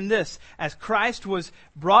even in this. As Christ was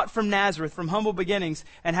brought from Nazareth, from humble beginnings,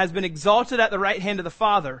 and has been exalted at the right hand of the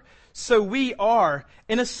Father, so we are,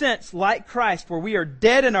 in a sense, like Christ, where we are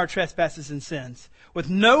dead in our trespasses and sins, with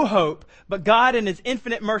no hope, but God in His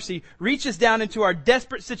infinite mercy reaches down into our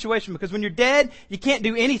desperate situation, because when you're dead, you can't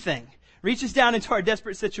do anything. Reaches down into our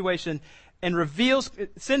desperate situation and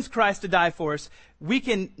sends Christ to die for us. We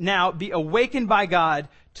can now be awakened by God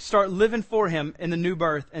to start living for Him in the new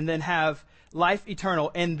birth, and then have life eternal,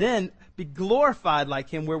 and then be glorified like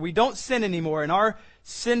Him, where we don't sin anymore, and our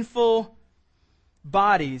sinful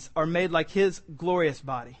bodies are made like His glorious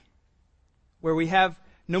body, where we have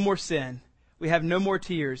no more sin, we have no more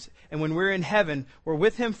tears, and when we're in heaven, we're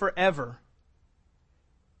with Him forever,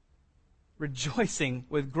 rejoicing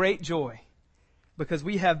with great joy, because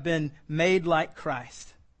we have been made like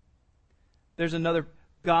Christ. There's another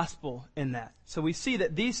gospel in that. So we see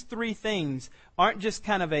that these three things aren't just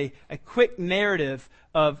kind of a quick narrative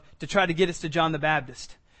to try to get us to John the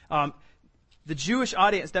Baptist. The Jewish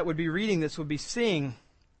audience that would be reading this would be seeing,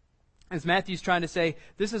 as Matthew's trying to say,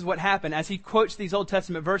 this is what happened. As he quotes these Old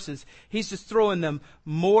Testament verses, he's just throwing them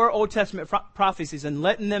more Old Testament prophecies and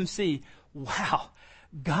letting them see, wow,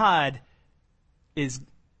 God is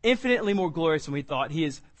infinitely more glorious than we thought. He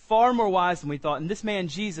is far more wise than we thought. And this man,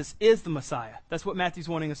 Jesus, is the Messiah. That's what Matthew's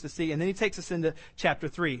wanting us to see. And then he takes us into chapter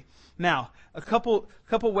 3. Now, a couple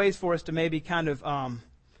ways for us to maybe kind of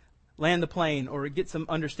land the plane or get some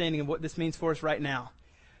understanding of what this means for us right now.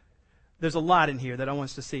 There's a lot in here that I want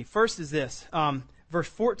us to see. First is this, verse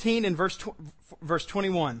 14 and verse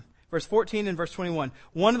 21. Verse 14 and verse 21.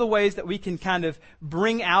 One of the ways that we can kind of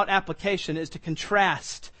bring out application is to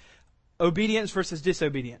contrast obedience versus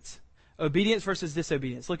disobedience. Obedience versus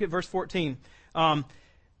disobedience. Look at verse 14.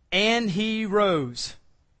 And he rose.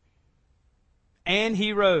 And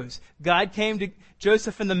he rose. God came to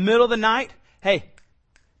Joseph in the middle of the night. Hey,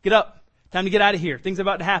 get up. Time to get out of here. Things are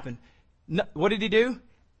about to happen. No, what did he do?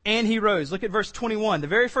 And he rose. Look at verse 21. The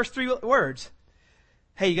very first three words.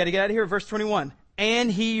 Hey, you got to get out of here. Verse 21.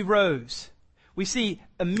 And he rose. We see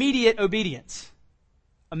immediate obedience.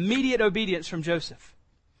 Immediate obedience from Joseph.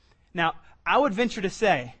 Now, I would venture to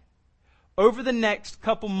say, over the next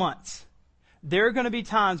couple months, there are going to be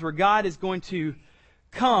times where God is going to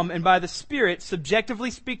come and by the Spirit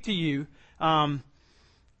subjectively speak to you.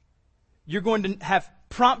 You're going to have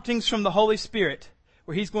promptings from the Holy Spirit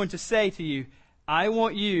where He's going to say to you, I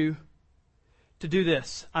want you to do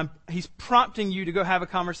this. He's prompting you to go have a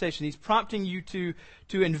conversation. He's prompting you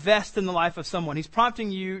to invest in the life of someone. He's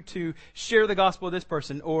prompting you to share the gospel with this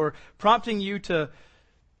person, or prompting you to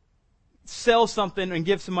sell something and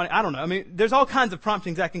give some money. I don't know. I mean, there's all kinds of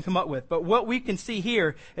promptings I can come up with. But what we can see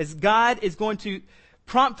here is God is going to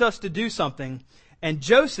prompt us to do something, and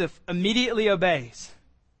Joseph immediately obeys.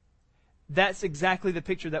 That's exactly the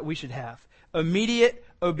picture that we should have. Immediate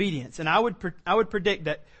obedience. And I would predict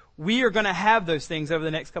that we are going to have those things over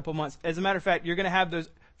the next couple of months. As a matter of fact, you're going to have those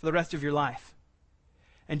for the rest of your life.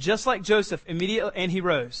 And just like Joseph, immediately, and he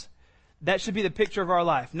rose. That should be the picture of our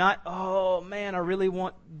life. Not, oh man, I really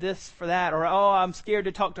want this for that. Or, oh, I'm scared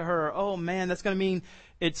to talk to her. Or, oh man, that's going to mean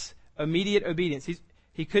it's immediate obedience.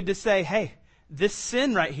 He could just say, hey, this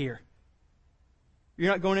sin right here,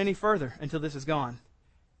 you're not going any further until this is gone.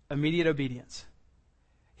 Immediate obedience.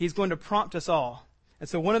 He's going to prompt us all. And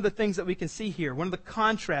so one of the things that we can see here, one of the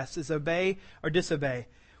contrasts is obey or disobey.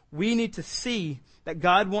 We need to see that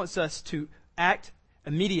God wants us to act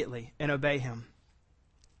immediately and obey Him.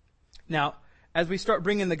 Now, as we start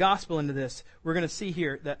bringing the gospel into this, we're going to see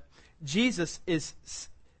here that Jesus is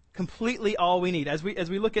completely all we need. As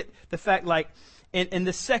we look at the fact, like in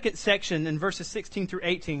the second section, in verses 16 through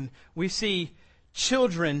 18, we see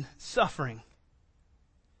children suffering.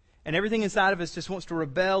 And everything inside of us just wants to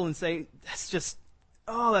rebel and say,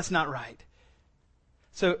 that's not right.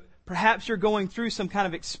 So perhaps you're going through some kind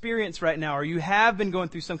of experience right now, or you have been going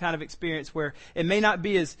through some kind of experience where it may not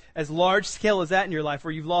be as large scale as that in your life,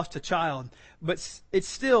 where you've lost a child. But it's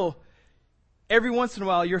still, every once in a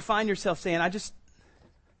while, you'll find yourself saying, I just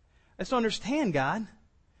don't understand, God.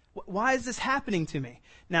 Why is this happening to me?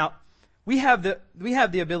 Now, we have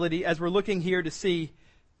the ability, as we're looking here, to see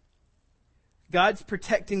God's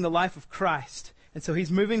protecting the life of Christ. And so He's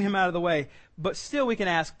moving Him out of the way. But still we can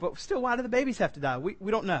ask, why do the babies have to die?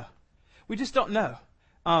 We don't know. We just don't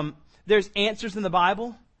know. There's answers in the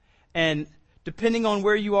Bible. And depending on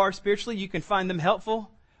where you are spiritually, you can find them helpful.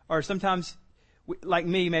 Or sometimes, like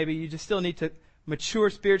me, maybe you just still need to mature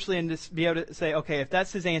spiritually and just be able to say, okay, if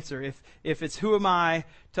that's his answer, if it's who am I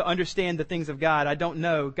to understand the things of God, I don't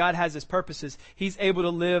know. God has his purposes. He's able to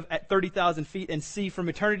live at 30,000 feet and see from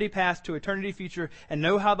eternity past to eternity future and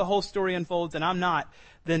know how the whole story unfolds, and I'm not,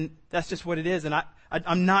 then that's just what it is, and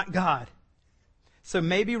I'm not God. So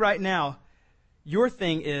maybe right now, your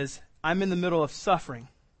thing is, I'm in the middle of suffering.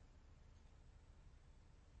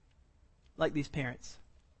 Like these parents.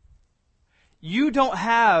 You don't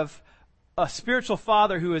have a spiritual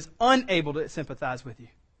father who is unable to sympathize with you.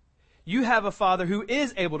 You have a father who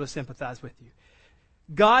is able to sympathize with you.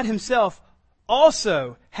 God himself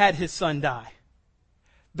also had his son die.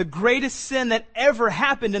 The greatest sin that ever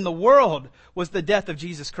happened in the world was the death of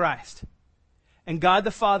Jesus Christ. And God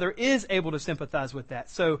the Father is able to sympathize with that.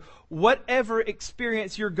 So whatever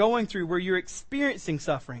experience you're going through where you're experiencing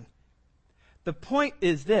suffering, the point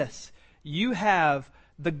is this: you have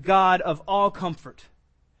the God of all comfort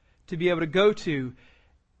to be able to go to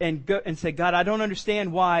and say, God, I don't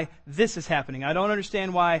understand why this is happening. I don't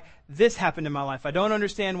understand why this happened in my life. I don't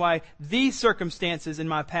understand why these circumstances in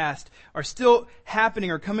my past are still happening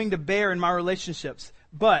or coming to bear in my relationships.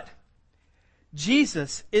 But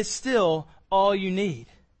Jesus is still all you need.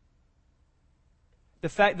 The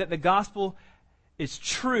fact that the gospel is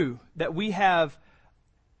true, that we have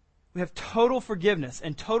total forgiveness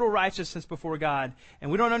and total righteousness before God,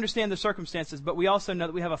 and we don't understand the circumstances, but we also know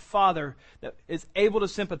that we have a Father that is able to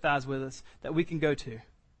sympathize with us, that we can go to.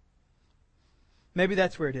 Maybe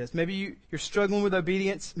that's where it is. Maybe you're struggling with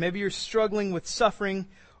obedience. Maybe you're struggling with suffering,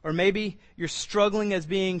 or maybe you're struggling as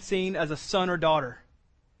being seen as a son or daughter.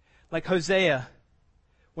 Like Hosea,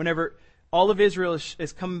 whenever all of Israel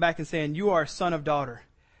is coming back and saying, you are a son of daughter.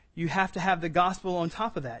 You have to have the gospel on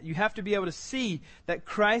top of that. You have to be able to see that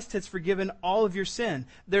Christ has forgiven all of your sin.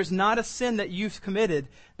 There's not a sin that you've committed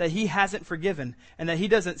that he hasn't forgiven, and that he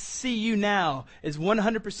doesn't see you now as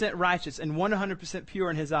 100% righteous and 100% pure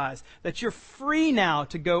in his eyes. That you're free now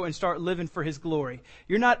to go and start living for his glory.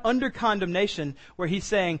 You're not under condemnation where he's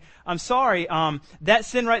saying, I'm sorry, that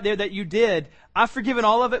sin right there that you did, I've forgiven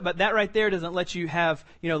all of it, but that right there doesn't let you have,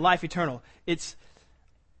 life eternal.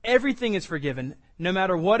 Everything is forgiven. No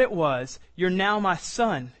matter what it was, you're now my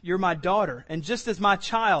son, you're my daughter. And just as my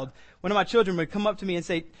child, one of my children would come up to me and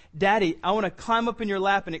say, Daddy, I want to climb up in your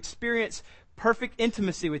lap and experience perfect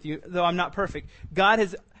intimacy with you, though I'm not perfect. God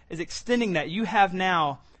is extending that. You have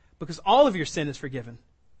now, because all of your sin is forgiven,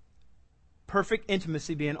 perfect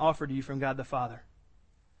intimacy being offered to you from God the Father.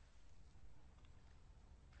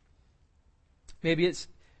 Maybe it's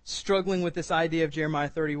struggling with this idea of Jeremiah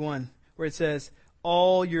 31, where it says,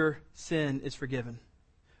 all your sin is forgiven.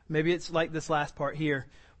 Maybe it's like this last part here,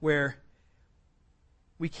 where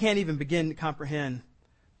we can't even begin to comprehend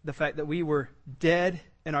the fact that we were dead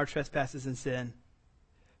in our trespasses and sin,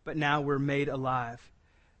 but now we're made alive.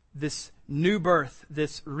 This new birth,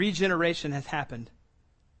 this regeneration has happened,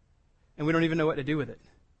 and we don't even know what to do with it.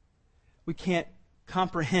 We can't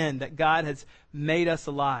comprehend that God has made us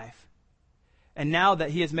alive. And now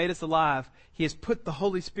that he has made us alive, he has put the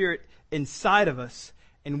Holy Spirit inside of us,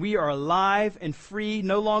 and we are alive and free,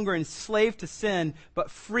 no longer enslaved to sin,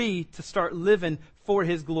 but free to start living for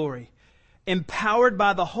his glory. Empowered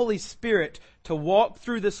by the Holy Spirit to walk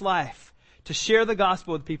through this life, to share the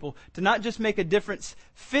gospel with people, to not just make a difference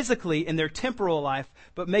physically in their temporal life,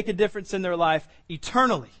 but make a difference in their life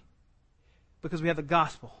eternally. Because we have the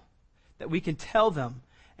gospel that we can tell them,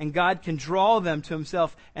 and God can draw them to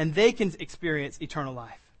himself, and they can experience eternal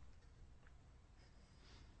life.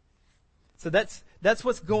 So that's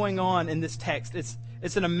what's going on in this text.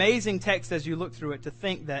 It's an amazing text as you look through it, to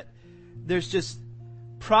think that there's just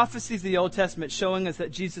prophecies of the Old Testament showing us that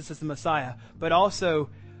Jesus is the Messiah, but also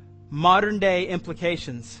modern day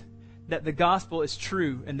implications that the gospel is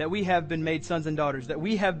true, and that we have been made sons and daughters, that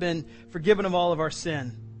we have been forgiven of all of our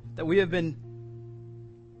sin, that we have been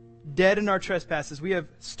dead in our trespasses. We have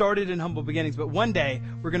started in humble beginnings, but one day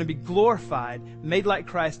we're going to be glorified, made like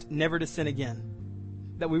Christ, never to sin again.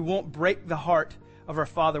 That we won't break the heart of our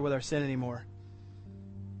Father with our sin anymore,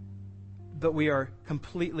 but we are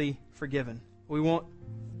completely forgiven. We won't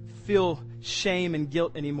feel shame and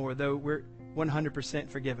guilt anymore, though we're 100%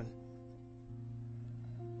 forgiven.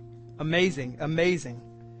 Amazing, amazing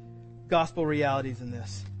gospel realities in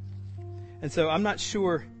this. And so I'm not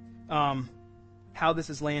sure how this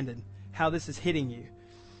has landed, how this is hitting you.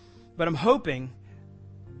 But I'm hoping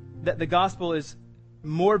that the gospel is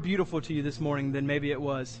more beautiful to you this morning than maybe it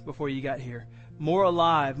was before you got here. More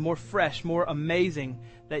alive, more fresh, more amazing,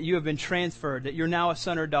 that you have been transferred, that you're now a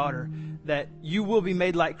son or daughter, that you will be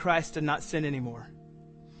made like Christ and not sin anymore.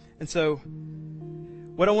 And so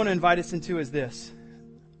what I want to invite us into is this.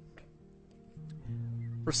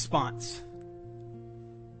 response.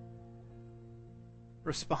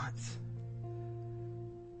 Response.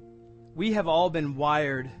 We have all been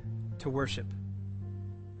wired to worship.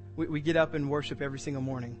 We get up and worship every single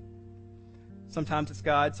morning. Sometimes it's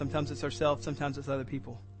God, sometimes it's ourselves, sometimes it's other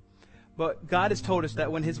people. But God has told us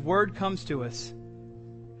that when His Word comes to us,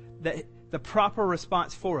 that the proper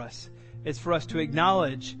response for us is for us to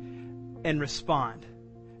acknowledge and respond.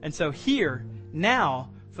 And so here, now,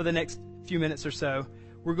 for the next few minutes or so,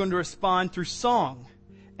 we're going to respond through song.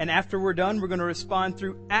 And after we're done, we're going to respond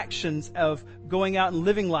through actions of going out and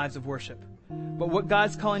living lives of worship. But what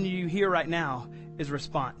God's calling you here right now is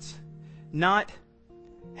response. Not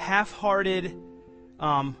half-hearted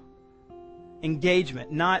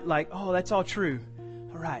engagement. Not like, oh, that's all true.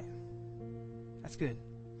 All right. That's good.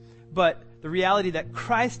 But the reality that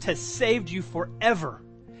Christ has saved you forever.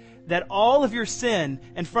 That all of your sin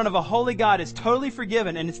in front of a holy God is totally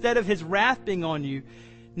forgiven. And instead of His wrath being on you,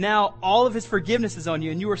 now all of His forgiveness is on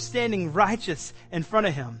you. And you are standing righteous in front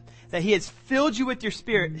of Him. That He has filled you with your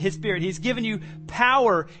Spirit, His Spirit. He's given you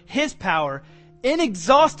power, His power,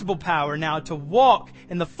 inexhaustible power now to walk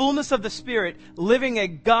in the fullness of the Spirit, living a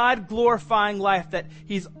God-glorifying life that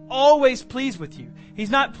He's always pleased with you. He's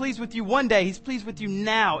not pleased with you one day. He's pleased with you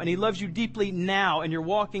now, and He loves you deeply now, and you're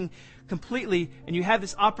walking completely, and you have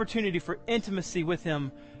this opportunity for intimacy with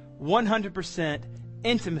Him, 100%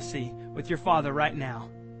 intimacy with your Father right now.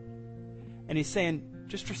 And He's saying,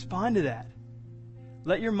 just respond to that.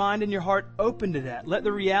 Let your mind and your heart open to that. Let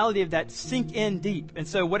the reality of that sink in deep. And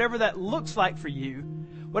so whatever that looks like for you,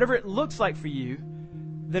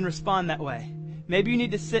 then respond that way. Maybe you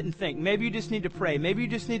need to sit and think. Maybe you just need to pray. Maybe you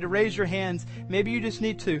just need to raise your hands. Maybe you just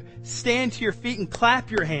need to stand to your feet and clap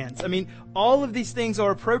your hands. I mean, all of these things are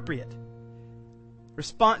appropriate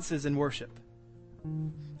responses in worship.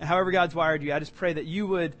 And however God's wired you, I just pray that you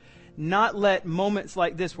would not let moments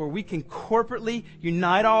like this where we can corporately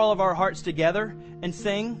unite all of our hearts together and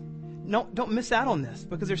sing. No, don't miss out on this,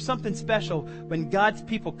 because there's something special when God's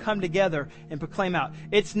people come together and proclaim out.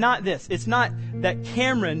 It's not this. It's not that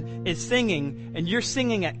Cameron is singing and you're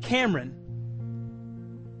singing at Cameron.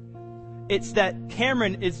 It's that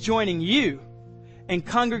Cameron is joining you, and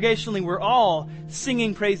congregationally we're all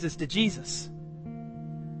singing praises to Jesus.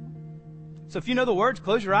 So if you know the words,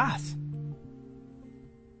 close your eyes.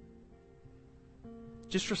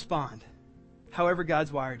 Just respond. However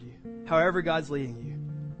God's wired you. However God's leading you.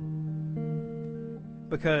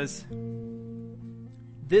 Because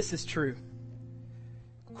this is true.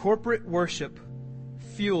 Corporate worship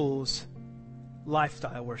fuels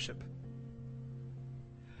lifestyle worship.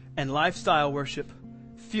 And lifestyle worship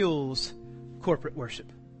fuels corporate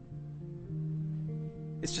worship.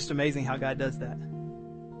 It's just amazing how God does that.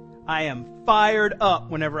 I am fired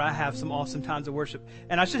up whenever I have some awesome times of worship.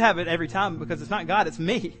 And I should have it every time, because it's not God, it's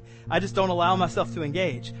me. I just don't allow myself to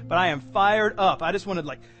engage. But I am fired up. I just wanted,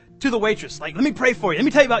 to the waitress, let me pray for you. Let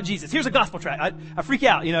me tell you about Jesus. Here's a gospel tract. I freak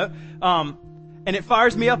out, and it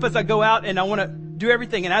fires me up as I go out, and I want to do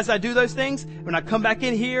everything. And as I do those things, when I come back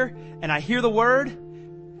in here and I hear the word,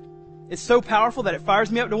 it's so powerful that it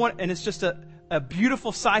fires me up to want, and it's just a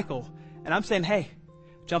beautiful cycle. And I'm saying, hey,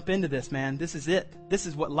 jump into this, man. This is it. This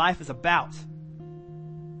is what life is about.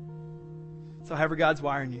 So however God's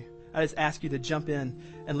wiring you, I just ask you to jump in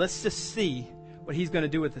and let's just see what He's going to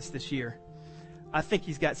do with us this year. I think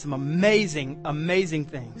He's got some amazing, amazing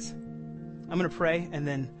things. I'm going to pray, and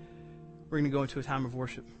then we're going to go into a time of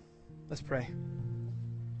worship. Let's pray.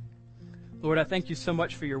 Lord, I thank you so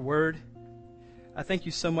much for your word. I thank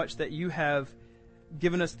you so much that you have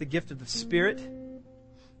given us the gift of the Spirit,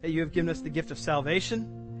 that you have given us the gift of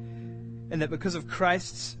salvation, and that because of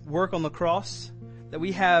Christ's work on the cross, that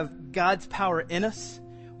we have God's power in us.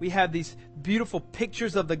 We have these beautiful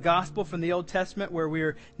pictures of the gospel from the Old Testament, where we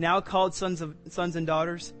are now called sons and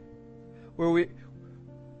daughters, where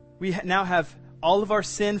we now have all of our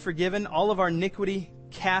sin forgiven, all of our iniquity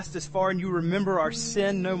cast as far, and you remember our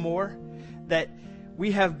sin no more. That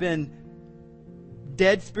we have been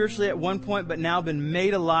dead spiritually at one point, but now been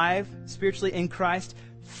made alive spiritually in Christ,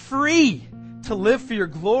 free to live for your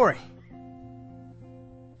glory.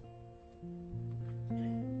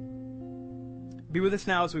 Be with us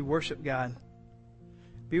now as we worship God.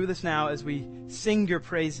 Be with us now as we sing your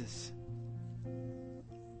praises.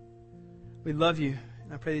 We love you,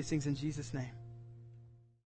 and I pray these things in Jesus' name.